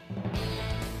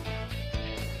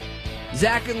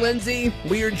Zach and Lindsay,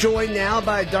 we are joined now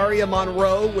by Daria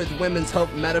Monroe with Women's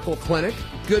Hope Medical Clinic.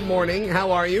 Good morning.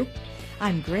 How are you?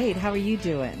 I'm great. How are you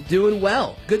doing? Doing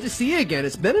well. Good to see you again.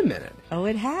 It's been a minute. Oh,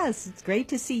 it has. It's great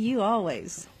to see you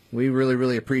always. We really,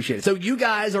 really appreciate it. So you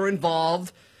guys are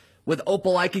involved with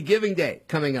Opelika Giving Day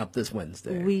coming up this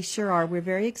Wednesday. We sure are. We're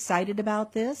very excited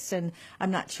about this, and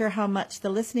I'm not sure how much the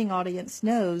listening audience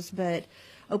knows, but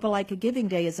Opelika Giving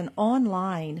Day is an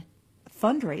online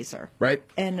fundraiser. Right.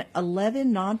 And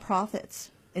 11 nonprofits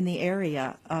in the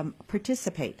area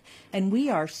participate. And we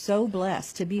are so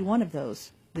blessed to be one of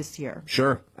those this year.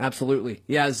 Sure, absolutely.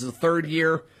 Yeah, this is the third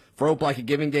year for Opelika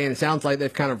Giving Day, and it sounds like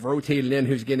they've kind of rotated in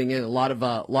who's getting in. A lot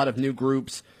of new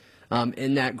groups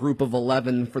in that group of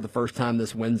 11 for the first time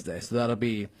this Wednesday. So that'll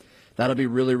be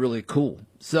really, really cool.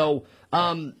 So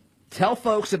tell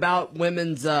folks about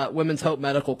Women's Hope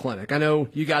Medical Clinic. I know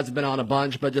you guys have been on a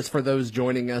bunch, but just for those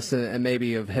joining us and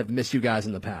maybe have missed you guys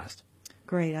in the past.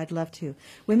 Great, I'd love to.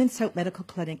 Women's Hope Medical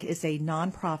Clinic is a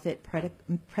nonprofit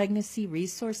pregnancy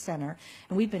resource center,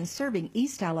 and we've been serving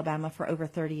East Alabama for over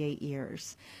 38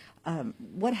 years.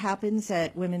 What happens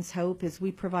at Women's Hope is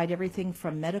we provide everything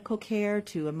from medical care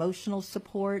to emotional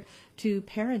support to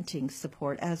parenting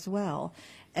support as well.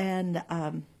 And,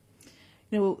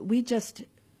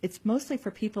 it's mostly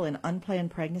for people in unplanned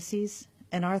pregnancies,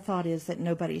 and our thought is that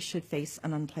nobody should face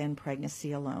an unplanned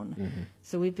pregnancy alone. Mm-hmm.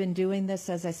 So we've been doing this,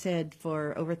 as I said,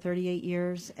 for over 38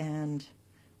 years, and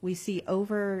we see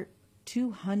over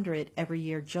 200 every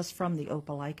year just from the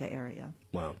Opelika area.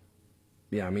 Wow.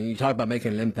 Yeah, I mean, you talk about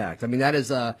making an impact. I mean,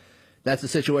 that's a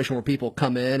situation where people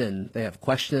come in and they have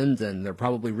questions and they're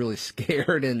probably really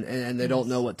scared and they don't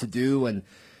know what to do. And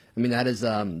I mean, that is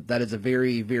a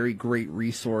very, very great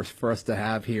resource for us to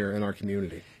have here in our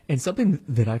community. And something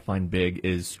that I find big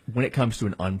is when it comes to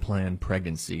an unplanned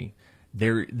pregnancy,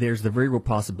 there's the very real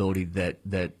possibility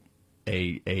that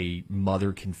a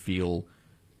mother can feel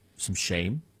some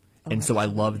shame. And so I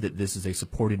love that this is a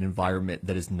supported environment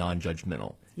that is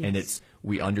non-judgmental. Yes. And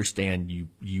we understand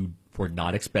you were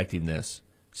not expecting this,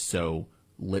 so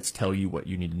let's tell you what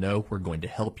you need to know. We're going to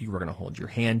help you. We're going to hold your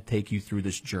hand, take you through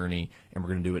this journey, and we're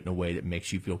going to do it in a way that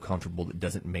makes you feel comfortable, that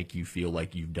doesn't make you feel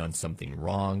like you've done something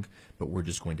wrong, but we're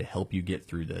just going to help you get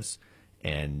through this.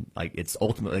 And it's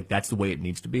ultimately, that's the way it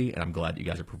needs to be, and I'm glad that you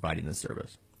guys are providing this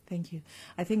service. Thank you.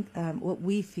 I think what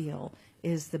we feel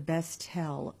is the best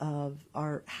tell of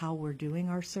how we're doing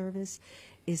our service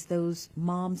is those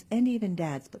moms and even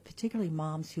dads, but particularly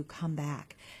moms who come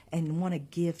back and want to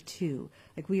give too.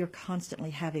 Like, we are constantly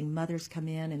having mothers come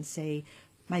in and say,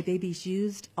 my baby's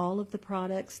used all of the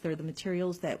products. They're the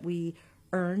materials that we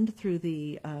earned through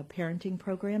the parenting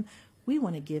program. We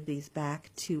want to give these back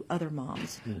to other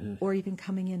moms, mm-hmm. or even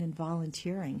coming in and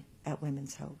volunteering at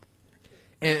Women's Hope.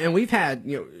 And we've had,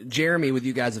 Jeremy with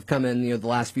you guys have come in, the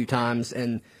last few times,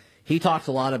 and he talks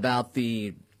a lot about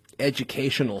the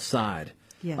educational side.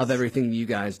 Yes. Of everything you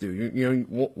guys do.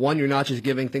 One, you're not just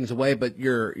giving things away, but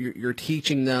you're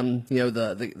teaching them,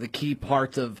 the key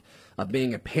parts of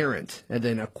being a parent, and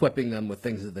then equipping them with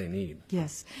things that they need.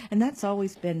 Yes, and that's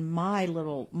always been my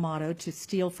little motto, to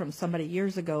steal from somebody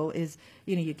years ago, is,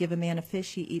 you give a man a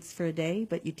fish, he eats for a day,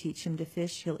 but you teach him to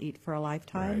fish, he'll eat for a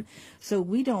lifetime. Right. So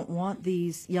we don't want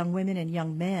these young women and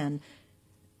young men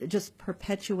just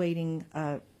perpetuating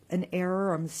an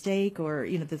error or mistake or,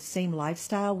 the same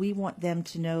lifestyle. We want them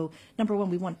to know, number one,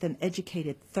 we want them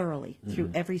educated thoroughly through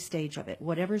mm-hmm. every stage of it,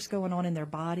 whatever's going on in their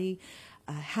body,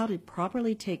 how to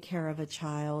properly take care of a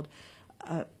child,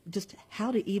 just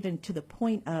how to, even to the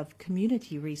point of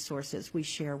community resources we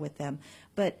share with them,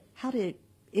 but how to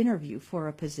interview for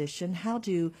a position, how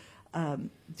to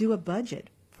do a budget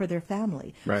for their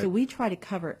family. Right. So we try to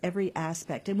cover every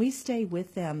aspect, and we stay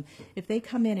with them. If they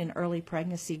come in early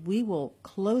pregnancy, we will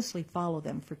closely follow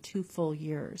them for 2 full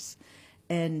years,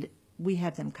 and we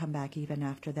have them come back even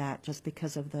after that, just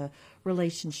because of the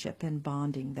relationship and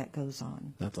bonding that goes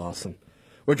on. That's awesome.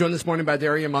 We're joined this morning by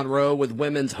Daria Monroe with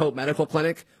Women's Hope Medical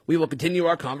Clinic. We will continue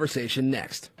our conversation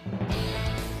next.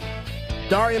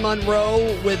 Daria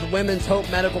Monroe with Women's Hope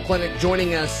Medical Clinic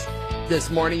joining us this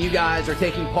morning. You guys are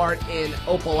taking part in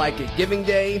Opelika Giving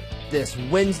Day this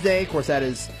Wednesday. Of course, that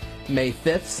is May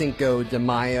 5th, Cinco de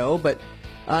Mayo. But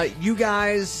you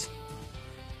guys,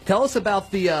 tell us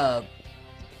about the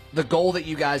goal that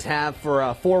you guys have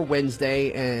for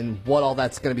Wednesday and what all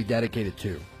that's going to be dedicated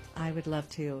to. I would love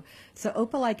to. So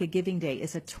Opelika Giving Day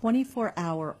is a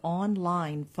 24-hour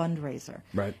online fundraiser.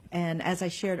 Right. And as I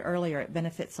shared earlier, it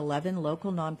benefits 11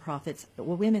 local nonprofits,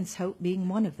 Women's Hope being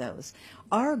one of those.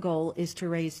 Our goal is to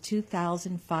raise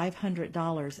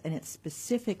 $2,500, and it's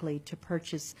specifically to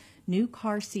purchase new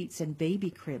car seats and baby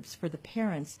cribs for the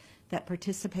parents that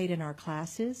participate in our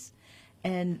classes.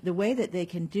 And the way that they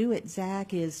can do it,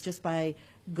 Zach, is just by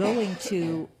going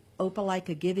to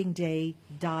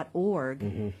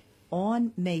opelikagivingday.org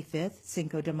on May 5th,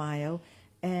 Cinco de Mayo,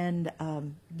 and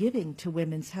giving to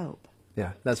Women's Hope.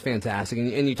 Yeah, that's fantastic.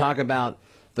 And you talk about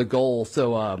the goal.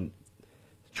 So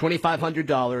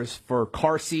 $2,500 for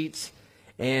car seats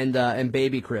and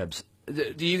baby cribs.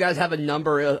 Do you guys have a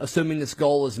number, assuming this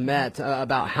goal is met,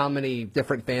 about how many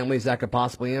different families that could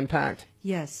possibly impact?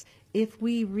 Yes. If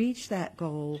we reach that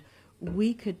goal,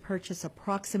 we could purchase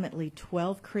approximately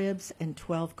 12 cribs and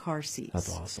 12 car seats.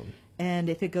 That's awesome. And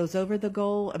if it goes over the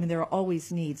goal, I mean, there are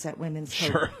always needs at Women's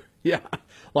Hope. Sure. Yeah.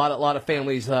 A lot of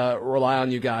families rely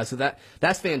on you guys. So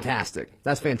that's fantastic.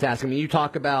 That's fantastic. I mean, you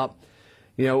talk about,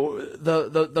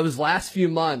 those last few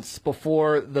months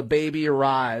before the baby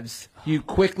arrives, you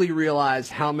quickly realize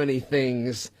how many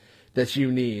things that you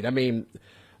need. I mean,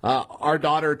 our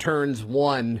daughter turns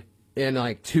 1 in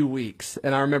like 2 weeks.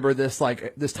 And I remember this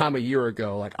time a year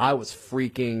ago, like I was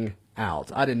freaking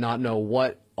out. I did not know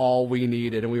what all we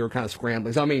needed, and we were kind of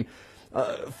scrambling. So I mean,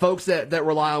 folks that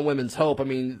rely on Women's Hope, I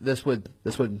mean, this would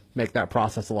make that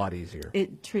process a lot easier.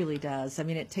 It truly does. I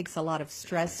mean, it takes a lot of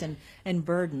stress and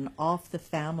burden off the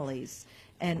families,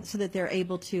 and so that they're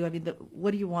able to, I mean,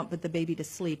 what do you want but the baby to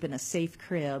sleep in a safe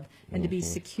crib and to be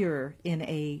secure in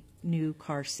a new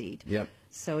car seat? Yep.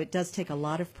 So it does take a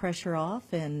lot of pressure off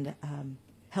and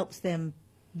helps them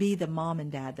be the mom and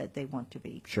dad that they want to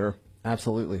be. Sure.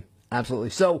 Absolutely. Absolutely.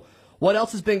 So what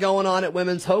else has been going on at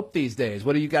Women's Hope these days?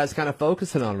 What are you guys kind of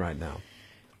focusing on right now?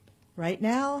 Right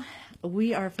now,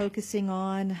 we are focusing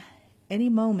on any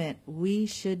moment we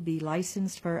should be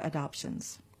licensed for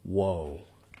adoptions. Whoa.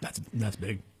 That's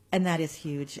big. And that is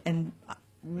huge. And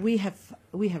we have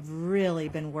really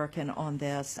been working on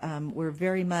this. We're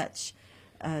very much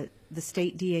the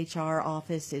state DHR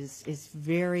office is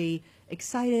very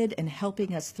excited and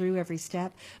helping us through every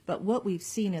step. But what we've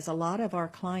seen is a lot of our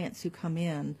clients who come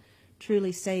in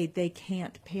truly say they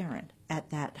can't parent at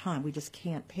that time. We just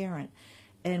can't parent.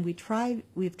 And we've tried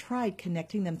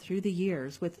connecting them through the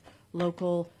years with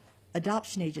local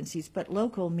adoption agencies, but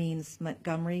local means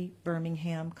Montgomery,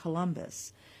 Birmingham,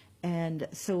 Columbus. And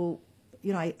so,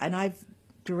 I've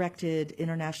directed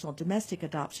international domestic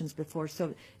adoptions before,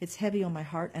 so it's heavy on my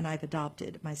heart, and I've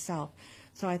adopted myself.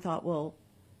 So I thought, well,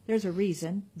 there's a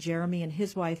reason. Jeremy and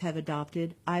his wife have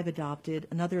adopted. I've adopted.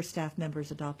 Another staff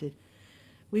member's adopted.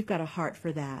 We've got a heart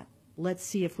for that. Let's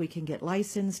see if we can get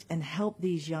licensed and help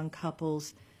these young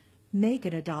couples make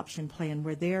an adoption plan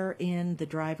where they're in the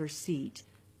driver's seat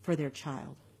for their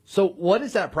child. So what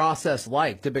is that process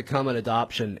like to become an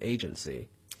adoption agency?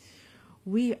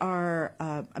 We are,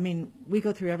 we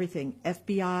go through everything.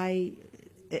 FBI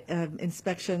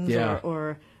inspections, Yeah.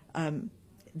 or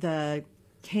the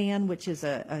CAN, which is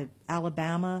a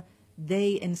Alabama,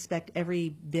 they inspect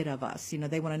every bit of us.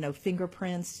 They want to know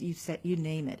fingerprints, you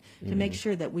name it, to make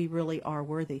sure that we really are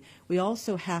worthy. We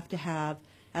also have to have,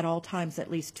 at all times, at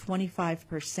least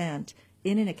 25%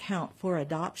 in an account for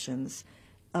adoptions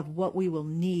of what we will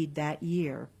need that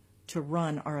year to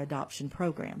run our adoption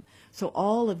program. So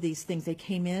all of these things, they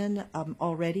came in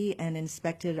already and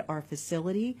inspected our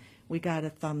facility. We got a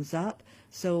thumbs up.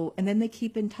 So, and then they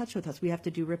keep in touch with us. We have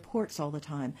to do reports all the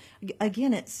time.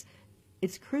 Again, it's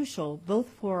crucial both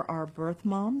for our birth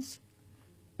moms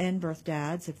and birth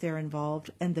dads, if they're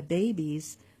involved, and the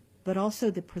babies, but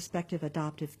also the prospective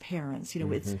adoptive parents.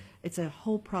 It's a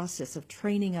whole process of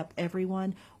training up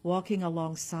everyone, walking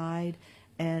alongside.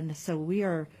 And so we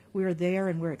are there,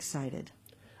 and we're excited.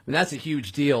 And that's a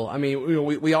huge deal. I mean,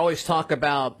 we always talk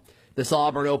about this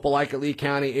Auburn, Opelika, Lee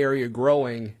County area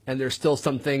growing, and there's still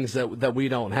some things that we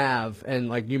don't have. And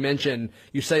like you mentioned,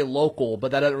 you say local,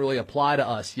 but that doesn't really apply to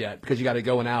us yet because you got to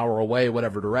go an hour away,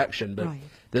 whatever direction. But Right.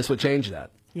 This would change that.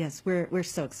 Yes, we're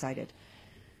so excited.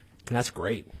 And that's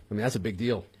great. I mean, that's a big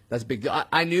deal. That's a big deal.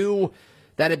 I knew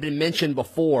that had been mentioned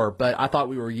before, but I thought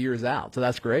we were years out. So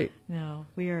that's great. No,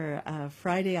 we are.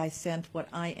 Friday, I sent what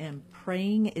I am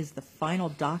praying is the final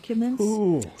documents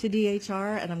Ooh. to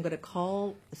DHR, and I'm going to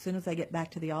call as soon as I get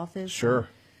back to the office. Sure.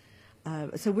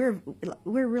 So we're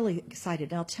really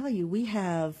excited. And I'll tell you, we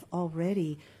have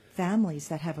already families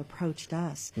that have approached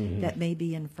us that may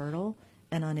be infertile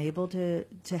and unable to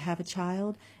have a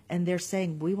child, and they're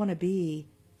saying, we want to be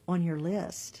on your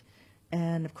list.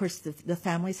 And of course, the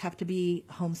families have to be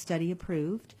home study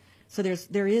approved. So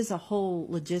there is a whole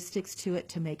logistics to it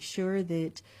to make sure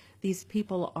that these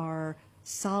people are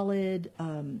solid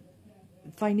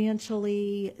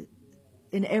financially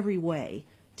in every way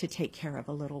to take care of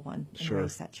a little one and Sure.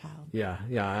 raise that child. Yeah,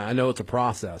 I know it's a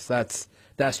process.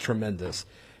 That's tremendous.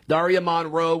 Daria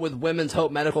Monroe with Women's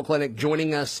Hope Medical Clinic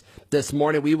joining us this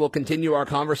morning. We will continue our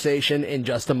conversation in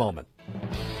just a moment.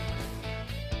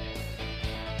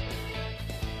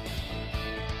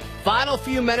 Final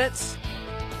few minutes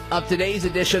of today's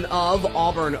edition of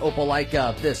Auburn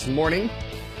Opelika this morning.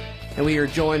 And we are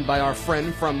joined by our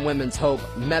friend from Women's Hope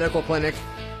Medical Clinic,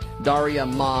 Daria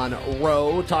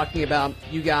Monroe, talking about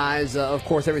you guys, of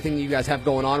course, everything you guys have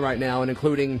going on right now, and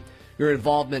including your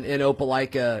involvement in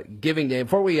Opelika Giving Day.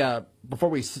 Before we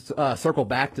circle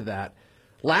back to that,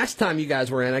 last time you guys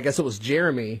were in, I guess it was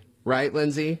Jeremy, right,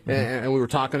 Lindsay? Mm-hmm. And we were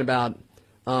talking about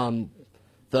the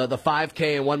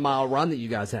 5K and 1 mile run that you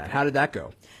guys had. How did that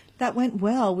go? That went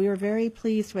well. We were very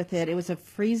pleased with it. It was a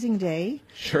freezing day.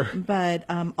 Sure. But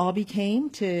Albie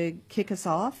came to kick us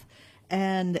off.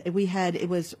 And it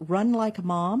was Run Like a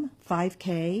Mom,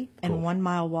 5K, and Cool. 1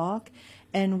 mile walk.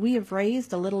 And we have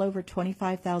raised a little over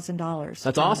 $25,000.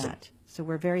 That's from awesome. that. So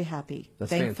we're very happy.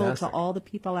 That's Thankful fantastic. to all the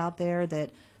people out there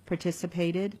that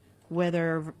participated,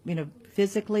 whether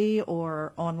physically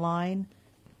or online.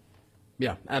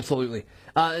 Yeah, absolutely.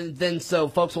 And then so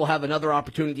folks will have another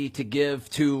opportunity to give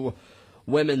to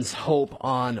Women's Hope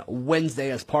on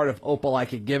Wednesday as part of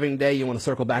Opelika Giving Day. You want to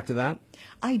circle back to that?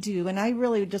 I do, and I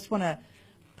really just want to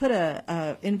put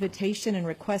a invitation and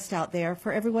request out there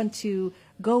for everyone to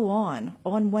go on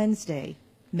Wednesday,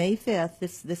 May 5th,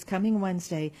 this coming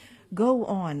Wednesday, go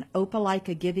on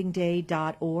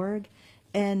opelikagivingday.org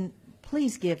and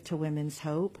please give to Women's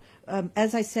Hope.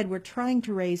 As I said, we're trying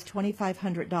to raise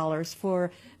 $2,500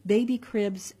 for baby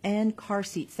cribs and car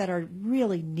seats that are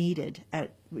really needed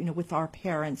with our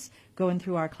parents going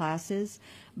through our classes.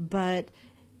 But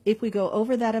if we go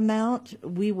over that amount,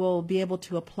 we will be able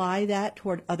to apply that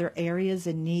toward other areas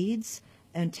and needs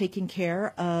and taking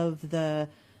care of the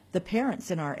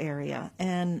parents in our area.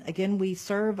 And again, we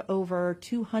serve over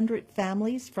 200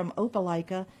 families from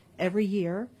Opelika every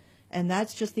year. And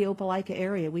that's just the Opelika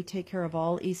area. We take care of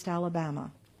all East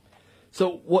Alabama.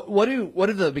 So what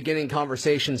do the beginning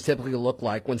conversations typically look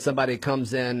like when somebody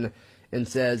comes in and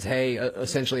says, hey,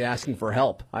 essentially asking for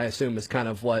help? I assume is kind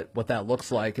of what that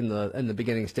looks like in the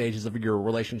beginning stages of your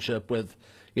relationship with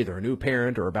either a new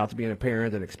parent or about to be a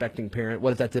parent, an expecting parent.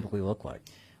 What does that typically look like?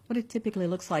 What it typically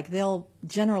looks like, they'll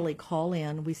generally call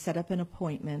in. We set up an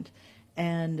appointment,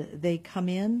 and they come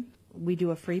in. We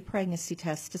do a free pregnancy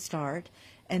test to start,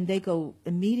 and they go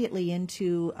immediately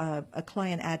into a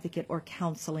client advocate or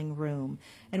counseling room.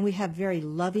 And we have very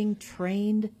loving,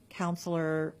 trained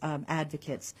counselor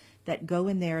advocates that go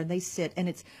in there and they sit. And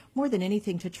it's more than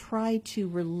anything to try to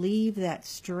relieve that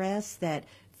stress, that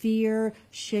fear.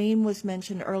 Shame was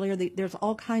mentioned earlier. There's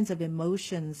all kinds of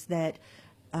emotions that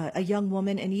a young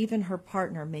woman and even her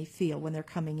partner may feel when they're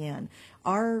coming in.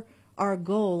 Our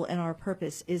goal and our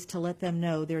purpose is to let them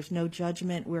know there's no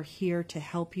judgment. We're here to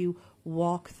help you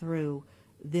walk through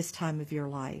this time of your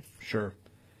life. Sure.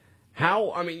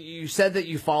 You said that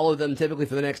you follow them typically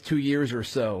for the next 2 years or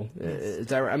so. Yes. Is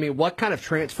that right? What kind of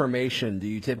transformation do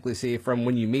you typically see from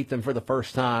when you meet them for the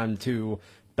first time to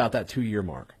about that 2-year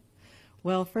mark?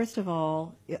 Well, first of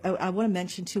all, I want to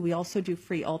mention, too, we also do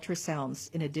free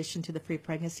ultrasounds in addition to the free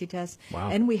pregnancy test. Wow.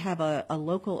 And we have a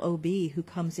local OB who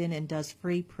comes in and does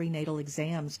free prenatal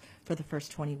exams for the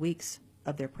first 20 weeks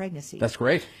of their pregnancy. That's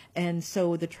great. And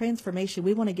so the transformation,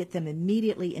 we want to get them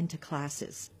immediately into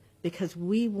classes because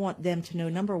we want them to know,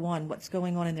 number one, what's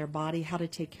going on in their body, how to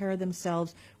take care of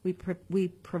themselves. We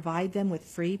provide them with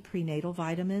free prenatal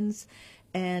vitamins.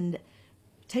 And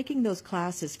taking those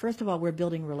classes, first of all, we're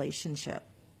building relationship.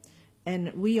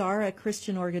 And we are a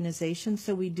Christian organization,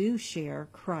 so we do share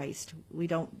Christ. We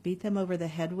don't beat them over the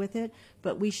head with it,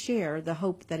 but we share the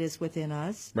hope that is within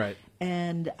us. Right.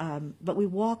 And but we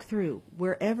walk through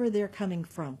wherever they're coming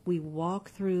from. We walk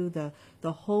through the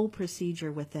whole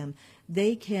procedure with them.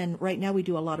 They can. Right now, we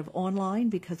do a lot of online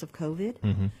because of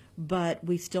COVID, but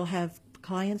we still have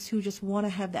clients who just want to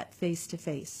have that face to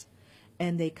face.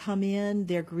 And they come in,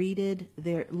 they're greeted,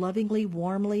 they're lovingly,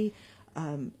 warmly,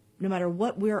 no matter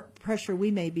what pressure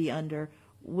we may be under.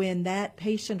 When that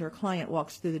patient or client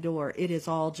walks through the door, it is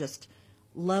all just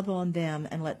love on them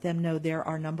and let them know they're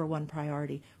our number one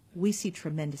priority. We see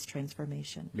tremendous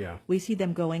transformation. Yeah. We see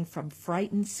them going from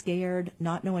frightened, scared,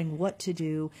 not knowing what to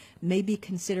do, maybe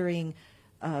considering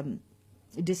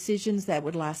decisions that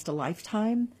would last a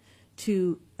lifetime,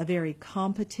 to a very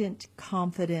competent,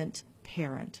 confident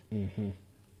parent.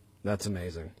 That's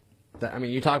amazing. I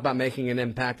mean, you talk about making an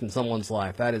impact in someone's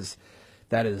life. That is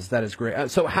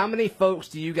great. So how many folks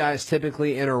do you guys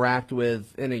typically interact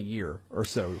with in a year or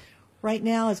so? Right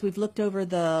now, as we've looked over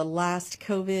the last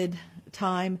COVID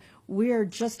time, we're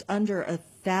just under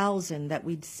 1,000 that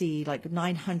we'd see, like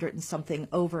 900 and something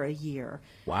over a year.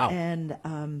 Wow. And,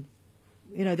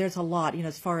 there's a lot,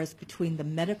 as far as between the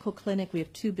medical clinic, we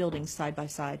have 2 buildings side by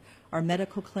side. Our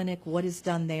medical clinic, what is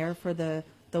done there for the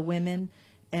women,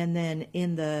 and then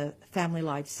in the Family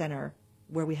Life Center,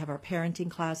 where we have our parenting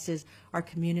classes, our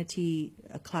community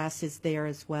classes there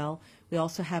as well. We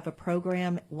also have a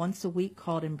program once a week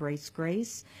called Embrace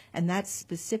Grace, and that's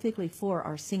specifically for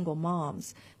our single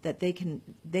moms, that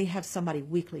they have somebody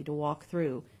weekly to walk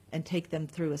through and take them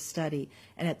through a study.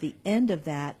 And at the end of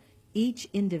that, each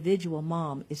individual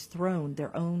mom is thrown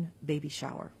their own baby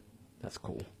shower. That's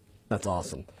cool. That's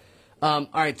awesome. All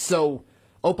right, so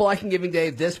Opelika Giving Day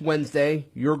this Wednesday.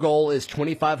 Your goal is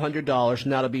 $2,500,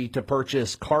 and that'll be to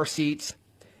purchase car seats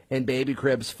and baby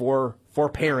cribs for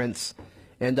parents.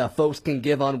 And folks can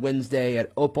give on Wednesday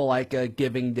at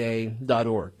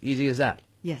opelikagivingday.org. Easy as that.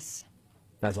 Yes.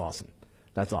 That's awesome.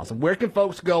 That's awesome. Where can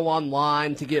folks go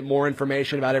online to get more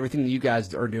information about everything that you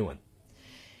guys are doing?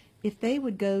 If they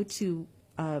would go to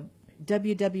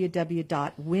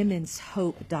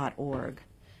www.womenshope.org,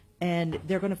 and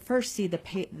they're going to first see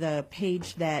the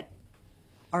page that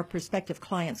our prospective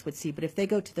clients would see. But if they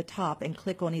go to the top and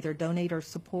click on either donate or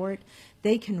support,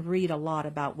 they can read a lot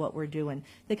about what we're doing.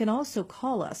 They can also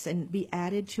call us and be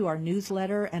added to our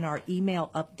newsletter and our email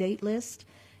update list.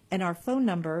 And our phone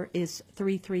number is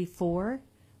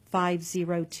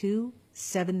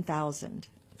 334-502-7000.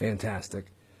 Fantastic.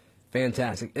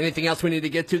 Fantastic. Anything else we need to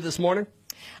get to this morning?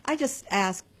 I just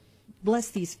ask, bless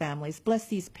these families, bless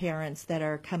these parents that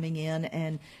are coming in,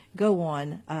 and go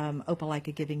on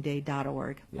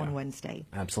opelikagivingday.org on Wednesday.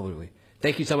 Absolutely.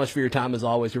 Thank you so much for your time, as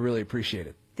always. We really appreciate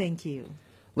it. Thank you.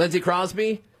 Lindsey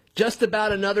Crosby, just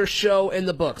about another show in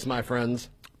the books, my friends.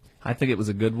 I think it was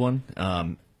a good one.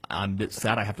 I'm a bit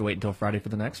sad I have to wait until Friday for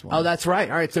the next one. Oh, that's right.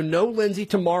 All right, so no Lindsey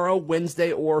tomorrow,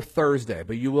 Wednesday, or Thursday,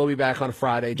 but you will be back on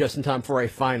Friday just in time for a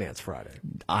Finance Friday.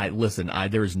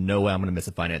 There is no way I'm going to miss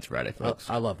a Finance Friday, folks.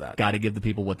 I love that. Got to give the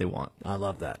people what they want. I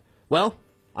love that. Well,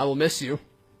 I will miss you.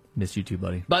 Miss you too,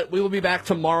 buddy. But we will be back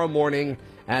tomorrow morning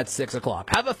at 6 o'clock.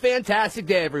 Have a fantastic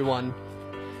day, everyone,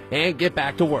 and get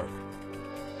back to work.